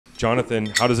Jonathan,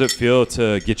 how does it feel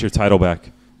to get your title back?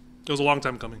 It was a long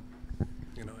time coming,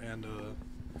 you know, and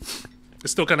it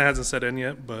still kind of hasn't set in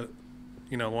yet. But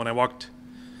you know, when I walked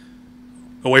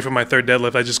away from my third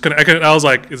deadlift, I just couldn't. I was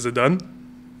like, "Is it done?"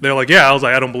 They're like, "Yeah." I was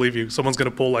like, "I don't believe you. Someone's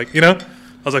gonna pull, like, you know."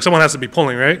 I was like, "Someone has to be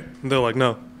pulling, right?" And they're like,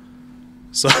 "No."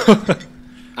 So.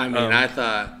 I mean, I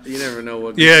thought you never know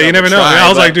what. Yeah, you never know. I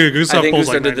was like, dude, Gustav pulls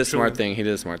like did the smart thing. He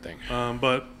did a smart thing.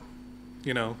 But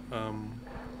you know,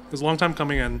 it was a long time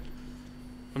coming, and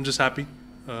I'm just happy.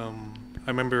 I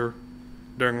remember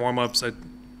during warm-ups, I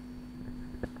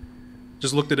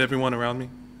just looked at everyone around me,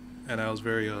 and I was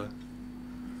very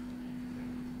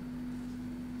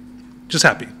just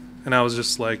happy, and I was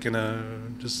just like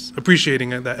just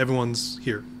appreciating it that everyone's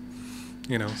here,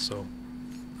 you know. So,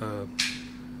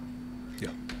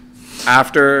 yeah.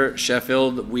 After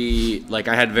Sheffield,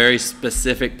 I had very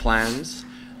specific plans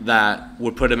that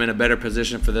would put him in a better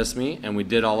position for this meet, and we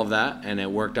did all of that, and it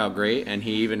worked out great. And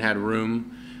he even had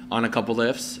room on a couple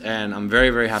lifts, and I'm very,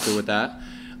 very happy with that,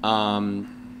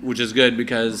 which is good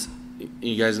because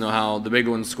you guys know how the big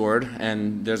ones scored,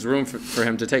 and there's room for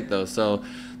him to take those. So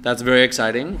that's very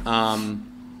exciting.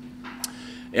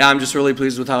 Yeah, I'm just really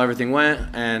pleased with how everything went,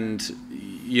 and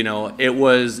you know, it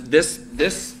was this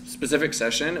specific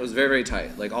session. It was very, very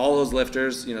tight. Like all those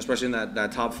lifters, you know, especially in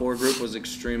that top 4 group, was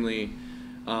extremely.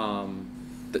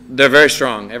 They're very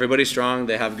strong. Everybody's strong.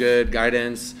 They have good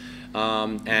guidance,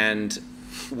 and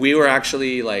we were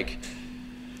actually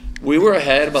we were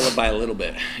ahead by a little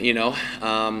bit. You know,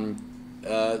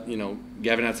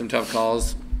 Gavin had some tough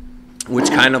calls, which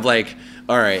kind of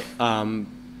all right,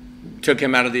 took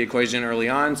him out of the equation early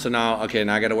on. So now, okay,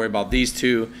 now I got to worry about these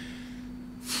two.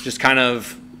 Just kind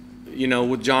of, you know,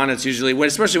 with John, it's usually,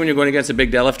 especially when you're going against a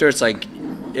big deadlifter, it's like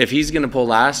if he's going to pull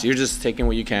last, you're just taking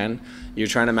what you can. You're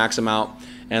trying to max him out.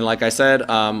 And like I said,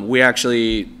 we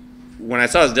actually, when I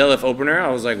saw his deadlift opener, I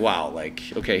was like, wow,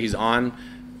 okay, he's on.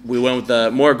 We went with the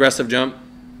more aggressive jump.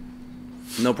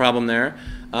 No problem there.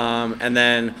 And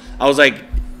then I was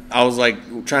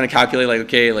trying to calculate,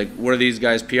 okay, what are these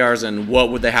guys' PRs and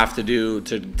what would they have to do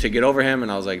to get over him?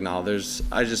 And I was like, no,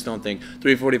 I just don't think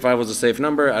 345 was a safe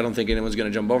number. I don't think anyone's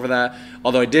going to jump over that.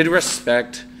 Although I did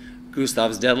respect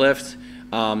Gustav's deadlift.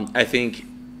 I think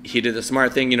he did the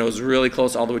smart thing. You know, it was really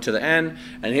close all the way to the end.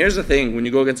 And here's the thing: when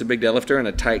you go against a big deadlifter in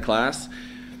a tight class,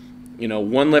 you know,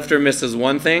 one lifter misses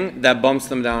one thing, that bumps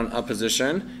them down a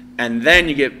position. And then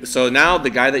you get, so now the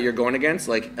guy that you're going against,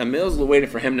 Emil's waiting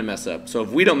for him to mess up. So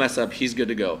if we don't mess up, he's good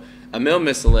to go. Emil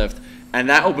missed the lift, and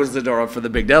that opens the door up for the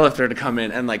big deadlifter to come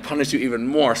in and punish you even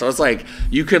more. So it's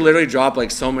you could literally drop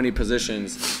so many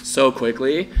positions so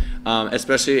quickly,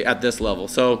 especially at this level.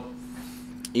 So,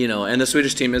 you know, and the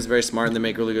Swedish team is very smart and they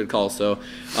make really good calls. So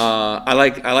I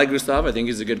like Gustav. I think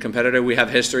he's a good competitor. We have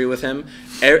history with him.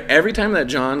 Every time that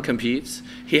John competes,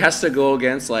 he has to go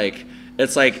against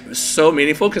it's so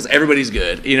meaningful because everybody's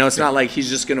good. You know, it's not like he's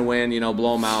just going to win, you know,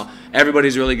 blow him out.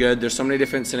 Everybody's really good. There's so many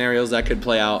different scenarios that could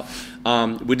play out.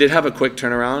 We did have a quick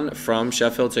turnaround from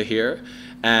Sheffield to here.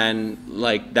 And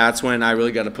that's when I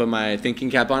really got to put my thinking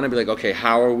cap on and be like, okay,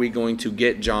 how are we going to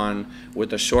get John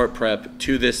with a short prep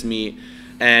to this meet?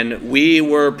 And we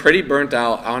were pretty burnt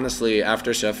out, honestly,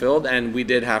 after Sheffield, and we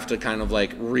did have to kind of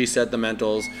reset the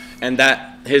mentals. And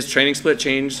that his training split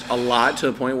changed a lot to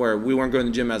the point where we weren't going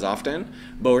to the gym as often,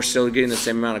 but we're still getting the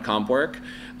same amount of comp work.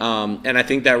 And I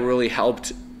think that really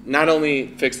helped not only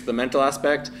fix the mental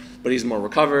aspect, but he's more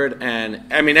recovered. And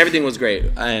I mean, everything was great.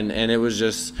 And it was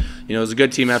just, you know, it was a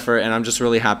good team effort. And I'm just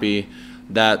really happy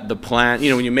that the plan, you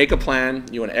know, when you make a plan,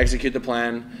 you want to execute the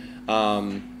plan.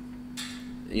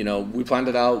 You know, we planned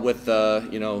it out with,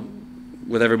 you know,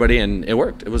 with everybody, and it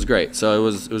worked. It was great. So it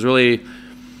was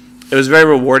very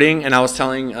rewarding. And I was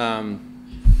telling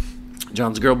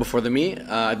John's girl before the meet,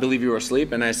 I believe you were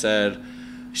asleep, and I said,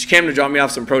 she came to drop me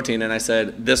off some protein, and I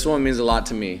said, this one means a lot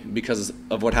to me because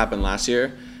of what happened last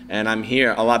year, and I'm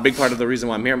here. Big part of the reason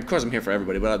why I'm here, of course I'm here for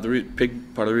everybody, but the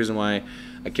big part of the reason why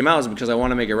I came out is because I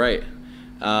want to make it right.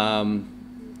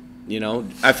 You know,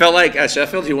 I felt like at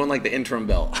Sheffield he won the interim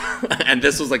belt, and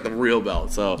this was the real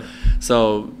belt. So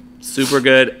super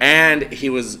good, and he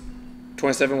was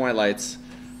 27 white lights,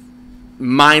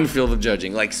 minefield of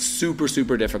judging,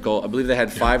 super difficult. I believe they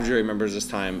had 5 jury members this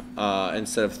time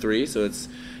instead of 3. So it's,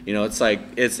 you know, it's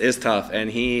tough,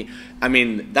 and I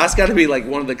mean, that's got to be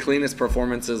one of the cleanest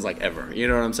performances ever. You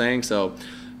know what I'm saying? So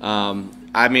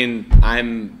I mean,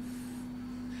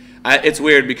 it's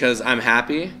weird because I'm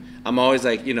happy. I'm always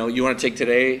you know, you want to take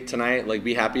tonight,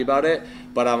 be happy about it.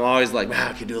 But I'm always man,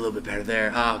 I could do a little bit better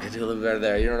there. Oh, I could do a little bit better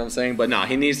there. You know what I'm saying? But no,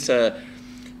 he needs to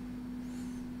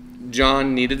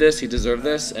John needed this, he deserved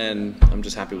this, and I'm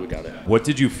just happy we got it. What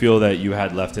did you feel that you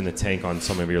had left in the tank on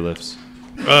some of your lifts?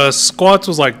 Squats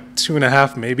was like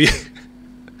 2.5 maybe.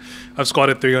 I've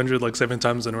squatted 300 like 7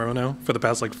 times in a row now for the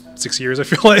past like 6 years, I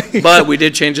feel like. But we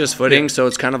did change his footing, so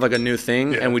it's kind of like a new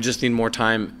thing, and we just need more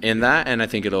time in that, and I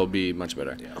think it'll be much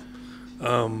better.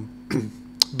 Yeah.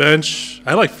 Bench, I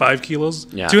had like 5 kilos.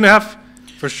 Yeah. 2.5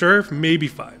 for sure, maybe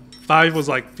 5. 5 was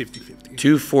like 50-50.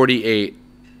 248.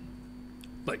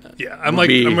 Like, yeah, I'm like,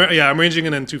 I'm ranging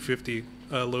in 250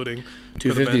 loading.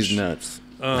 250 is nuts.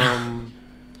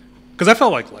 Because I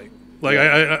felt like light. Like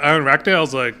I unracked it, I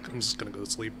was like, I'm just gonna go to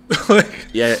sleep. Like,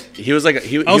 yeah, he was like,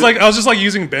 I was just like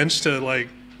using bench to like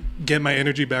get my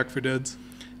energy back for deads.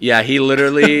 Yeah, he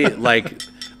literally like,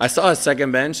 I saw his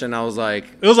second bench and I was like,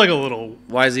 it was like a little.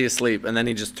 Why is he asleep? And then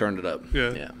he just turned it up.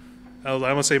 Yeah. I was like,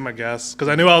 I'm gonna save my gas because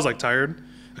I knew I was like tired.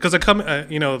 Because I come,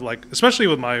 you know, like especially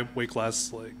with my weight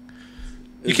class, like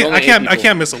I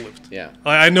can't miss a lift. Yeah,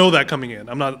 I know that coming in.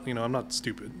 I'm not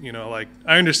stupid. You know, like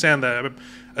I understand that.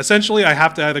 Essentially, I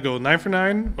have to either go 9 for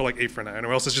 9 or like 8 for 9,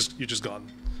 or else you're just gone.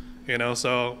 You know,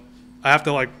 so I have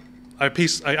to like I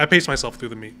pace myself through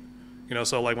the meet. You know,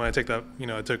 so like when I take that, you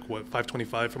know, I took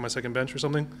 525 for my second bench or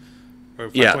something, or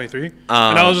 523, and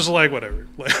I was just like whatever.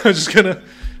 Like I'm just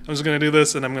gonna do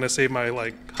this, and I'm gonna save my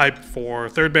like hype for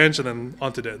third bench and then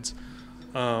onto deads.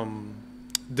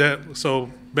 So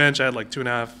bench I had like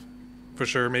 2.5 for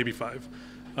sure, maybe 5.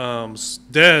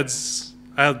 Deads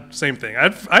I had same thing. I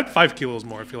had 5 kilos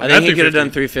more. I feel like I think he could have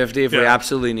done 350 if we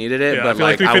absolutely needed it. Yeah, but I feel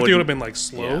like 350 would have been like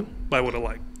slow, Yeah. but I would have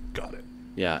like got it.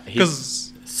 Yeah,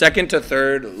 Because second to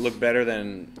third looked better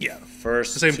than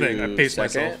first. the same to thing. I paced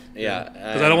second. myself. Yeah,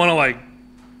 because I don't want to like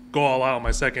go all out on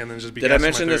my second and just be. Did I gassed on my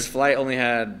mention this third. flight only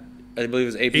had? I believe it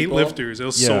was 8 people. 8 lifters. It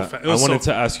was so fast. I wanted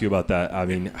to ask you about that. I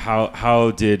mean,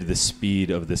 how did the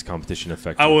speed of this competition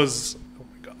affect you? Oh my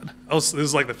god, this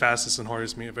is like the fastest and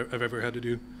hardest meet I've ever had to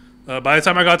do. By the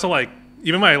time I got to like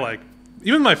even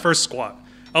my first squat,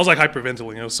 I was like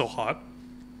hyperventilating. It was so hot,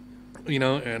 you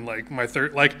know, and like my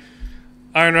third, like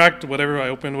iron racked whatever I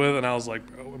opened with, and I was like,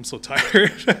 bro, I'm so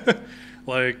tired.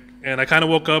 Like, and I kind of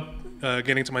woke up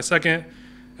getting to my second,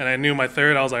 and I knew my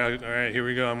third. I was like, all right, here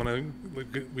we go.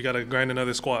 We gotta grind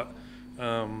another squat.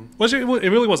 Which it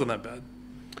really wasn't that bad.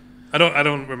 I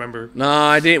don't remember. No,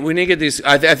 I didn't. We need to get these.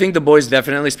 I think the boys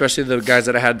definitely, especially the guys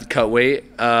that I had cut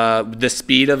weight, the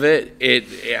speed of it.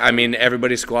 I mean,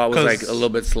 everybody's squat was like a little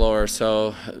bit slower.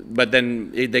 So, but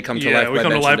then they come to life. Yeah, we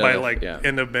come to life by like yeah.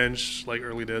 end of bench, like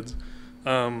early deads.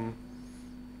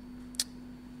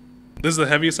 This is the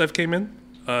heaviest I've came in.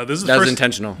 This is that was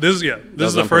intentional. This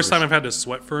is the first time I've had to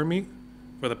sweat for a meet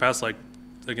for the past like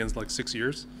 6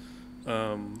 years.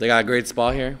 They got a great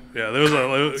spot here. Yeah, there was the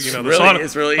really, sauna.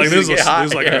 It's really like, easy to get hot.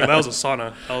 That was a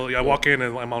sauna. I walk in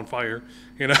and I'm on fire.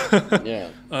 You know.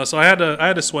 Yeah. So I had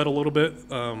to sweat a little bit,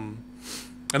 and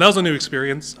that was a new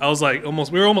experience. I was like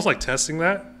we were almost like testing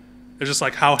that. It's just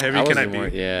like how heavy can I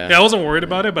be? Yeah, I wasn't worried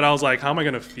about it, but I was like, how am I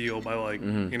gonna feel by like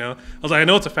you know? I was like, I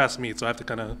know it's a fast meet, so I have to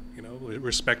kind of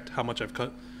respect how much I've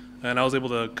cut, and I was able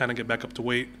to kind of get back up to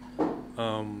weight.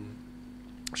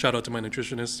 Shout out to my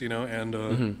nutritionist,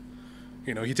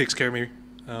 and he takes care of me.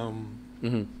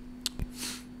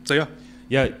 So yeah.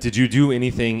 Yeah. Did you do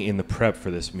anything in the prep for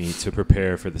this meet to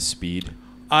prepare for the speed?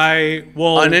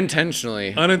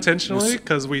 Unintentionally,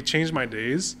 because we changed my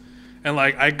days, and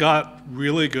like I got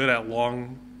really good at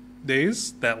long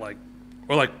days that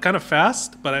or kind of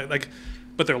fast, but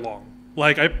but they're long.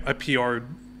 Like I PR'd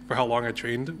for how long I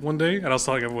trained one day, and I was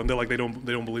telling everyone they don't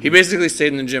believe me. He basically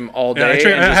stayed in the gym all day.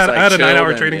 Yeah, I had a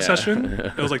 9-hour training yeah. session.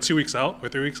 It was like 2 weeks out or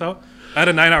 3 weeks out. I had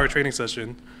a 9-hour training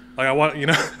session. Like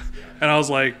and I was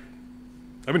like,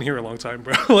 I've been here a long time,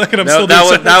 bro. Like, and I'm still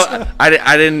doing that.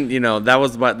 I didn't, that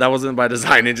wasn't by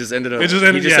design. It just ended up. He just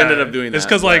ended up doing that. It's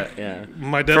because my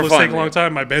deadlifts take a long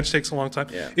time. My bench takes a long time.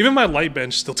 Yeah. Even my light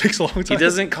bench still takes a long time. He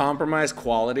doesn't compromise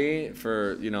quality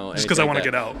for just because I want to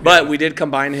get out. But we did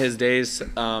combine his days.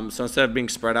 So instead of being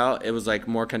spread out, it was like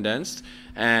more condensed,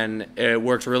 and it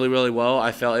worked really, really well.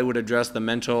 I felt it would address the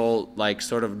mental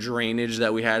sort of drainage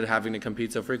that we had having to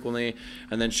compete so frequently.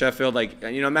 And then Sheffield,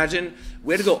 imagine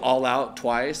we had to go all out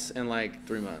twice in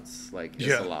 3 months.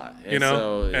 It's a lot.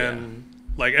 And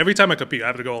every time I compete, I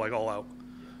have to go all out.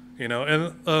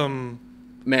 And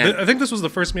man, I think this was the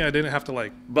first meet I didn't have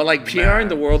to But PRing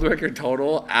the world record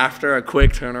total after a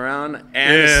quick turnaround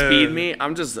and a speed meet,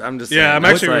 I'm just saying. I'm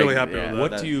actually really happy with that.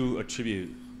 What do you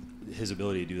attribute his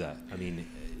ability to do that? I mean,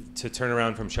 to turn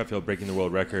around from Sheffield breaking the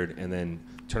world record and then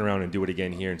turn around and do it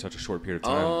again here in such a short period of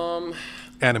time.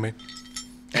 Anime.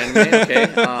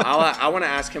 Okay. I want to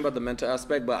ask him about the mental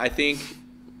aspect, but I think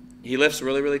he lifts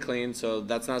really, really clean, so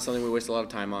that's not something we waste a lot of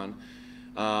time on.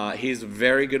 He's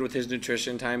very good with his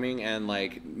nutrition timing and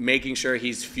like making sure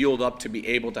he's fueled up to be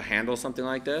able to handle something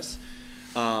like this.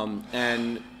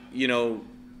 And you know,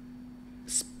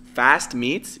 fast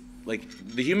meets, like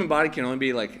the human body can only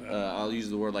be like I'll use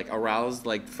the word like aroused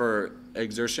like for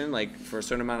exertion, like for a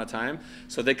certain amount of time.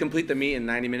 So they complete the meet in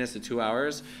 90 minutes to 2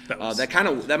 hours.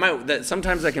 That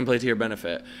sometimes that can play to your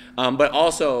benefit. But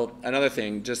also another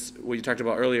thing, just what you talked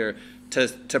about earlier,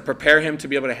 to prepare him to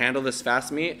be able to handle this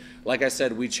fast meet. Like I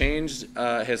said, we changed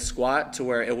his squat to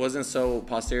where it wasn't so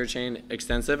posterior chain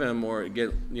extensive and more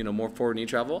forward knee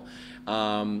travel.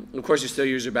 Of course, you still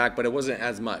use your back, but it wasn't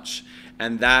as much,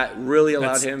 and that really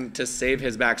allowed him to save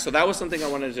his back. So that was something I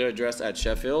wanted to address at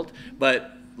Sheffield,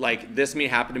 but like this meet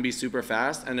happened to be super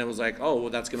fast, and it was like, oh, well,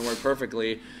 that's going to work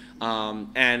perfectly.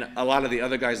 And a lot of the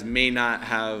other guys may not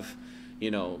have,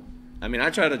 I mean, I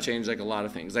try to change like a lot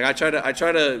of things. Like I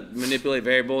try to manipulate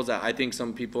variables that I think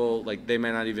some people like they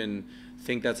may not even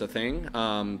think that's a thing.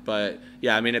 But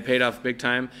yeah, I mean, it paid off big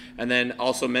time. And then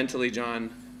also mentally, John,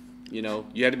 you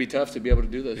had to be tough to be able to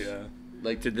do this. Yeah.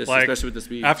 Like to this, like, especially with the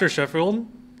speed. After Sheffield,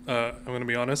 I'm gonna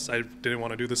be honest, I didn't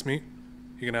want to do this meet.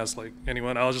 You can ask like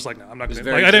anyone. I was just like, no, I'm not gonna.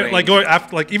 Like I didn't like going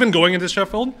after like even going into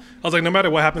Sheffield. I was like, no matter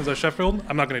what happens at Sheffield,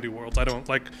 I'm not gonna do Worlds. I don't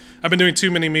like. I've been doing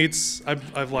too many meets.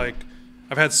 I've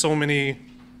had so many,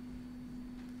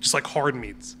 just like hard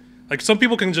meets. Like some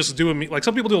people can just do a meet. Like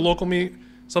some people do a local meet.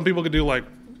 Some people could do like,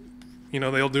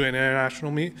 they'll do an international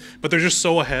meet. But they're just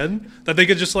so ahead that they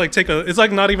could just like take a. It's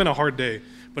like not even a hard day.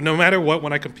 But no matter what,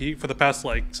 when I compete for the past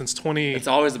like since 20, it's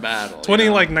always a battle.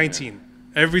 19. Yeah.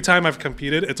 Every time I've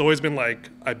competed, it's always been like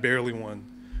I barely won,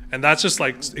 and that's just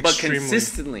like extremely. But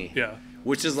consistently, yeah.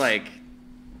 Which is like,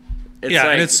 and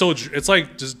it's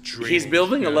like just draining. He's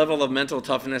building a level of mental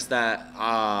toughness that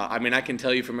I mean, I can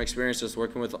tell you from experience, just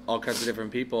working with all kinds of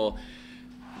different people.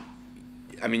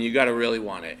 I mean, you got to really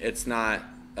want it. It's not.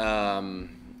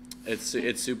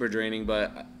 It's super draining,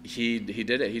 but he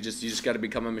did it. You just got to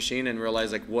become a machine and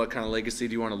realize like what kind of legacy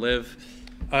do you want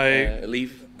to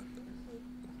leave.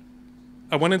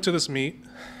 I went into this meet,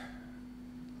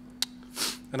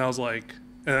 and I was like,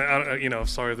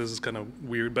 sorry, this is kind of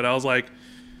weird, but I was like,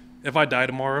 if I die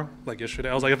tomorrow, like yesterday,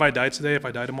 I was like, if I die today, if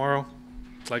I die tomorrow,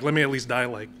 like, let me at least die,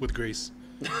 like, with grace.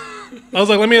 I was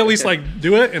like, let me at least, like,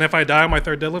 do it, and if I die on my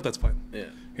third deadlift, that's fine. Yeah.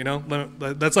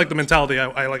 That's, like, the mentality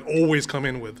I like, always come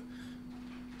in with.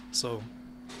 So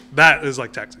that is,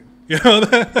 like, taxing.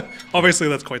 Obviously,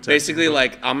 that's quite taxing. Basically,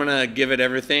 like, I'm going to give it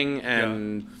everything,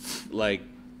 and, like,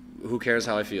 who cares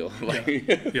how I feel? Like,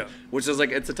 yeah. Which is like,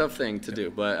 it's a tough thing to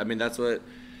do, but I mean, that's what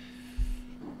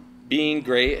being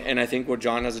great, and I think what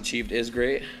John has achieved is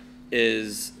great,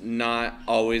 is not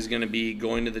always going to be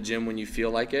going to the gym when you feel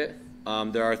like it.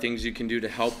 There are things you can do to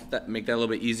help make that a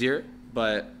little bit easier,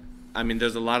 but I mean,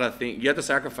 there's a lot of things you have to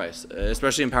sacrifice,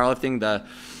 especially in powerlifting.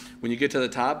 When you get to the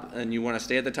top and you want to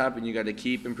stay at the top and you got to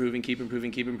keep improving,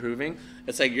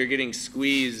 it's like you're getting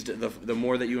squeezed the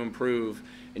more that you improve,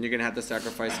 and you're going to have to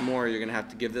sacrifice more. You're going to have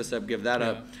to give this up, give that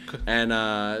up. And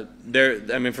I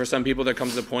mean, for some people, there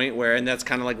comes a point where, and that's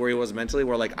kind of like where he was mentally,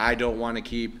 where like, I don't want to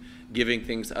keep giving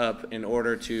things up in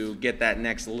order to get that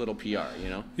next little PR,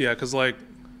 Yeah, because like,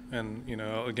 and,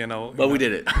 again, But we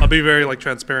did it. I'll be very like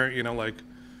transparent,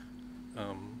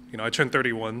 I turned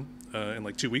 31 in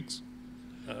like 2 weeks.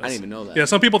 I didn't even know that. Yeah,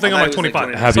 some people think I'm like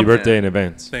 25. Happy birthday in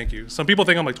advance. Thank you. Some people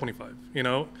think I'm like 25,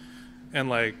 and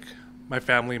like my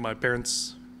family, my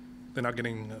parents, they're not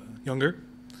getting younger.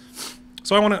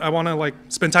 So I want to like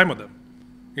spend time with them,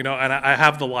 and I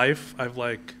have the life. I've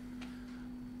like,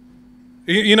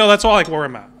 that's all like where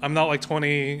I'm at. I'm not like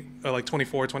 20 or like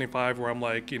 24, 25 where I'm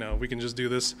like, we can just do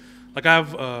this. Like I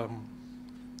have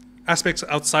aspects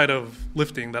outside of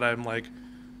lifting that I'm like,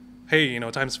 hey,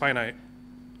 time's finite.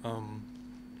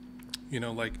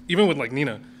 Like even with like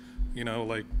Nina, we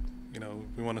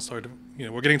want to start,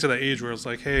 we're getting to that age where it's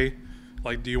like, hey,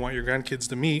 like, do you want your grandkids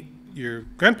to meet your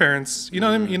grandparents? You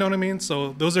know what I mean?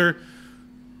 So those are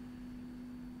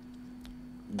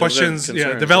questions.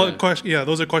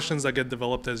 Those are questions that get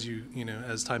developed as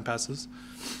as time passes.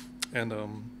 And,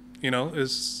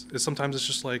 is sometimes it's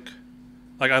just like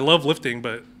I love lifting,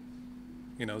 but,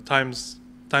 time's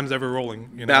ever rolling.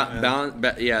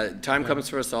 Time comes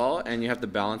for us all, and you have to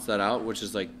balance that out, which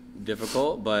is like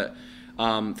difficult. But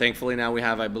thankfully now we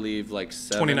have, I believe, like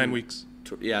 29 weeks.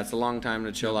 It's a long time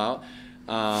to chill out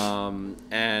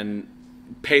and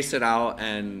pace it out,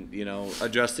 and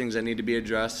address things that need to be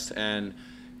addressed, and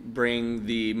bring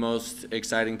the most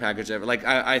exciting package ever. Like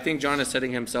I think John is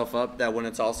setting himself up that when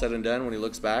it's all said and done, when he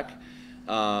looks back,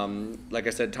 like I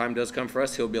said, time does come for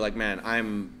us. He'll be like, man,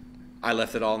 I'm I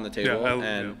left it all on the table,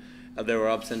 Yeah, and there were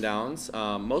ups and downs,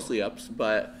 mostly ups,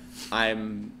 but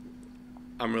I'm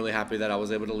really happy that I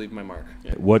was able to leave my mark.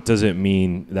 Yeah. What does it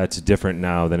mean that's different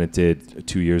now than it did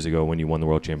 2 years ago when you won the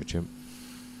World Championship?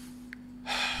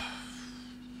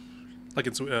 Like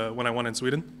it's when I won in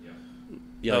Sweden.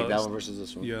 Yeah, like that one versus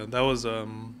this one. Yeah, that was.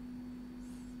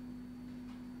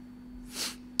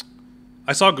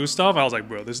 I saw Gustav. I was like,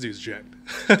 bro, this dude's jacked.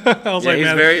 I was like, he's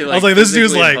man. very, I was like, this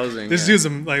dude's like, imposing, this dude's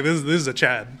like, this is a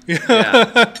Chad.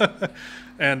 Yeah.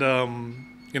 And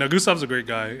you know, Gustav's a great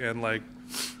guy, and like,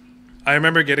 I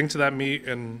remember getting to that meet,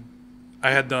 and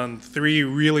I had done 3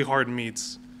 really hard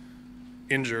meets,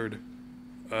 injured,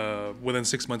 within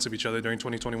 6 months of each other during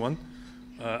 2021.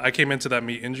 I came into that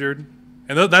meet injured,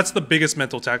 and that's the biggest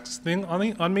mental tax thing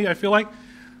on me. I feel like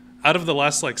out of the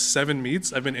last like 7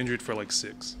 meets, I've been injured for like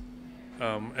 6,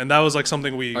 and that was like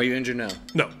something we. Are you injured now?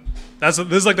 No, this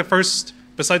is like the first,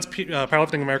 besides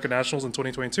Powerlifting America Nationals in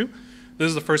 2022. This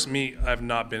is the first meet I've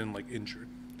not been like injured,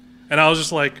 and I was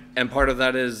just like. And part of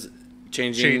that is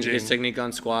changing his technique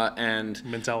on squat and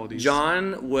mentalities.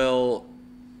 John will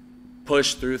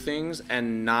push through things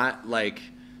and not like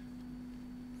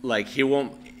he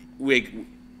won't.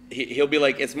 He'll be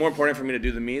like, it's more important for me to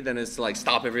do the meet than it's to like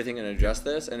stop everything and adjust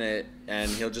this, and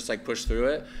he'll just like push through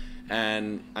it.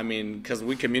 And I mean, because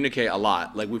we communicate a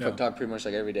lot, like we talk pretty much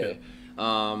like every day,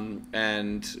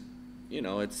 and you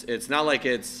know, it's not like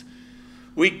it's.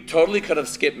 We totally could have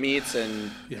skipped meets,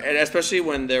 and especially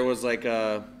when there was like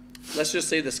let's just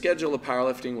say the schedule of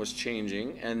powerlifting was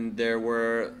changing, and there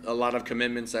were a lot of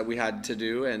commitments that we had to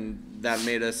do, and that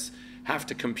made us have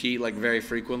to compete like very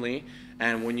frequently.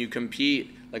 And when you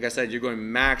compete, like I said, you're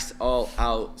going max all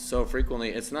out so frequently,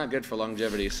 it's not good for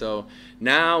longevity. So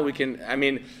now we can, I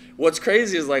mean, what's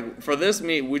crazy is like for this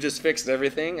meet, we just fixed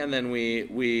everything, and then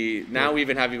we now we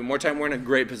even have even more time. We're in a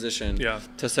great position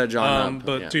to set John up.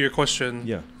 But to your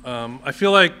question, I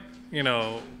feel like, you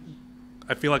know,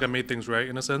 I made things right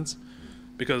in a sense,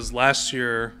 because last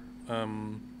year,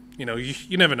 you know,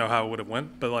 you never know how it would have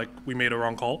went, but like we made a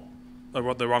wrong call, the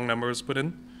wrong numbers put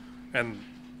in, and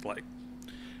like.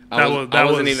 I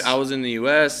was in the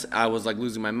U.S. I was like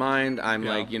losing my mind. I'm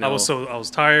like, you know, I was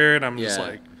tired. I'm just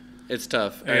like, it's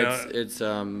tough. It's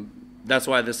that's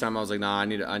why this time I was like, nah, I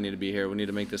need to be here. We need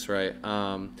to make this right.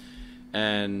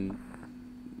 And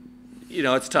you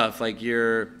know, it's tough. Like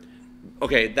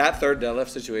that third deadlift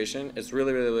situation, it's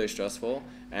really, really, really stressful,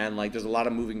 and like there's a lot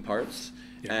of moving parts,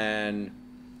 and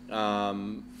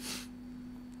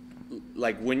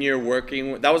like when you're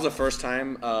working, that was the first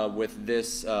time with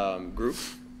this group.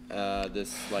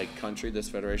 This like country, this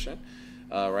federation,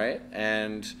 right?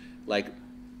 And like,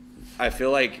 I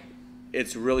feel like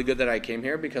it's really good that I came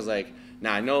here, because like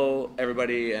now I know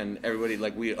everybody, and everybody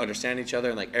like we understand each other,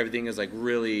 and like everything is like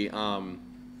really we're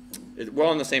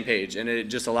all on the same page, and it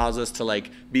just allows us to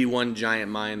like be one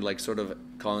giant mind, like sort of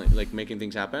making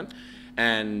things happen,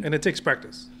 and it takes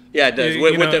practice. Yeah, it does.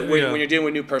 When you're dealing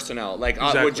with new personnel, like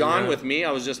with John, with me,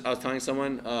 I was telling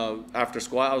someone after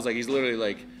squat, I was like, he's literally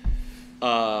like.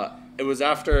 It was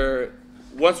after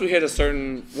once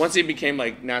he became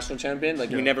like national champion,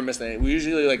 like we never missed anything. We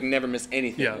usually like never miss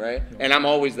anything, right? Yeah. And I'm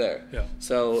always there. Yeah.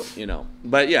 So, you know,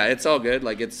 but yeah, it's all good.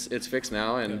 Like it's fixed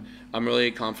now, and I'm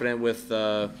really confident with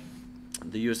the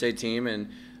USA team, and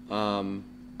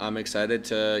I'm excited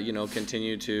to, you know,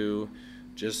 continue to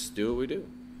just do what we do.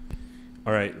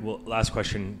 All right. Well, last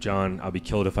question, John. I'll be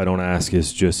killed if I don't ask.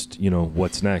 Is just, you know,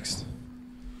 what's next?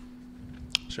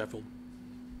 Sheffield.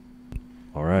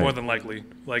 All right. More than likely,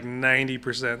 like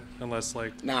 90%, unless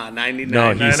like 99.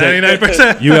 No, he said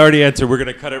 99%. You already answered. We're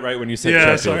gonna cut it right when you said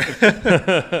Sheffield.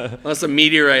 Sorry. Unless a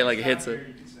meteorite like hits it.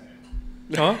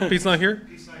 Huh? Pete's not here.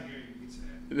 Pete's not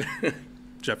here. Pete's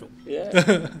Sheffield.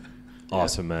 Yeah.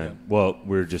 Awesome, man. Yeah. Well,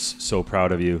 we're just so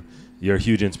proud of you. You're a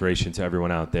huge inspiration to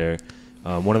everyone out there.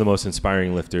 One of the most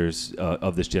inspiring lifters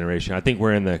of this generation. I think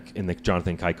we're in the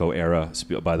Jonathan Cayco era.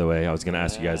 By the way, I was gonna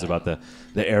ask you guys about the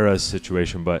era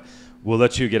situation, but. We'll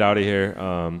let you get out of here.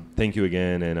 Thank you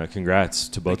again, and congrats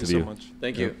to both of you. Thank you so much.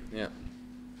 Thank you. Yeah.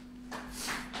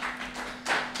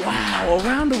 Wow, a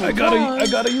round of applause. I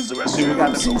gotta use the restroom. Dude, we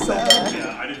got so bad.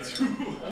 Yeah, I did too.